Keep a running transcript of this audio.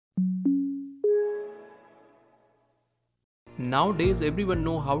Nowadays everyone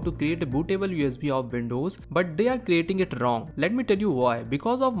know how to create a bootable USB of Windows, but they are creating it wrong. Let me tell you why.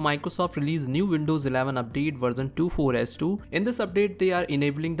 Because of Microsoft released new Windows 11 update version 24H2. In this update they are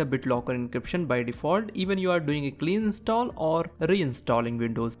enabling the BitLocker encryption by default even you are doing a clean install or reinstalling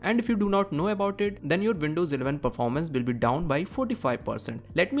Windows. And if you do not know about it, then your Windows 11 performance will be down by 45%.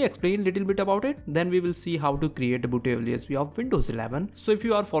 Let me explain a little bit about it, then we will see how to create a bootable USB of Windows 11. So if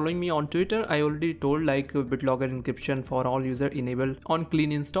you are following me on Twitter, I already told like BitLocker encryption for all user enabled on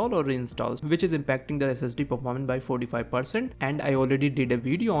clean install or reinstall, which is impacting the SSD performance by 45%, and I already did a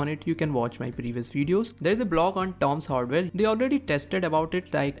video on it. You can watch my previous videos. There is a blog on Tom's Hardware. They already tested about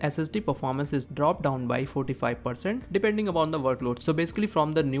it, like SSD performance is dropped down by 45% depending upon the workload. So basically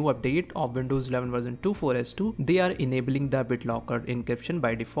from the new update of Windows 11 version 24H2, they are enabling the BitLocker encryption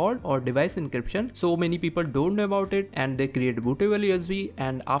by default or device encryption. So many people don't know about it and they create bootable USB,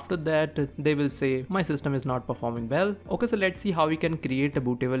 and after that they will say my system is not performing well. Okay, so let's see how we can create a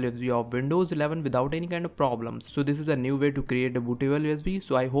bootable USB of Windows 11 without any kind of problems. So this is a new way to create a bootable USB.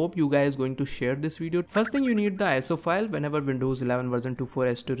 So I hope you guys going to share this video. First thing, you need the ISO file whenever Windows 11 version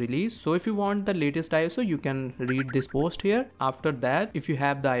 24H2 release. So if you want the latest ISO, you can read this post here. After that, if you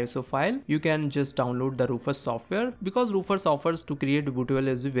have the ISO file, you can just download the Rufus software, because Rufus offers to create a bootable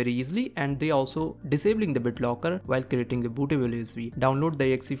USB very easily, and they also disabling the BitLocker while creating the bootable USB. Download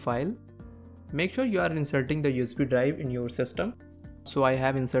the exe file. Make sure you are inserting the USB drive in your system. So I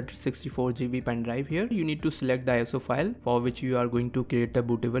have inserted 64 GB pen drive here. You need to select the ISO file for which you are going to create a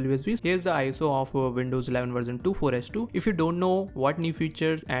bootable USB. Here's the ISO of Windows 11 version 24H2. If you don't know what new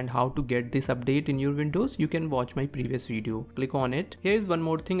features and how to get this update in your Windows, you can watch my previous video. Click on it. Here is one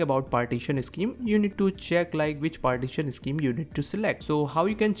more thing about partition scheme. You need to check like which partition scheme you need to select. So how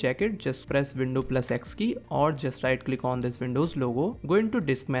you can check it? Just press Window plus X key or just right click on this Windows logo. Go into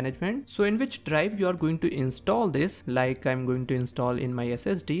disk management. So in which drive you are going to install this, like I'm going to install in my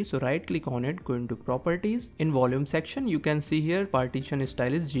SSD. So right click on it, go into properties. In volume section you can see here partition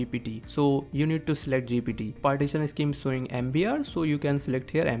style is GPT, so you need to select GPT. Partition scheme showing MBR, so you can select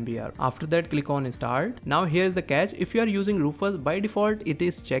here MBR. After that click on start. Now here is the catch. If you are using Rufus, by default it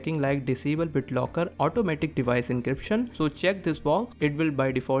is checking like disable BitLocker automatic device encryption. So check this box, it will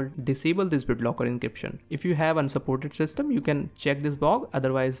by default disable this BitLocker encryption. If you have unsupported system, you can check this box,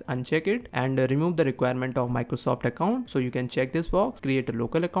 otherwise uncheck it and remove the requirement of Microsoft account. So you can check this box, create a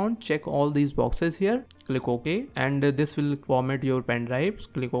local account, check all these boxes here, click OK, and this will format your pen drives.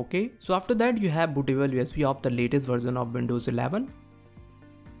 Click OK. So after that you have bootable USB of the latest version of Windows 11.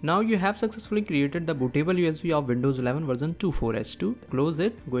 Now you have successfully created the bootable USB of Windows 11 version 24H2. Close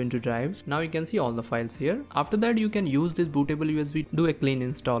it, go into drives. Now you can see all the files here. After that you can use this bootable USB, do a clean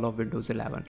install of Windows 11.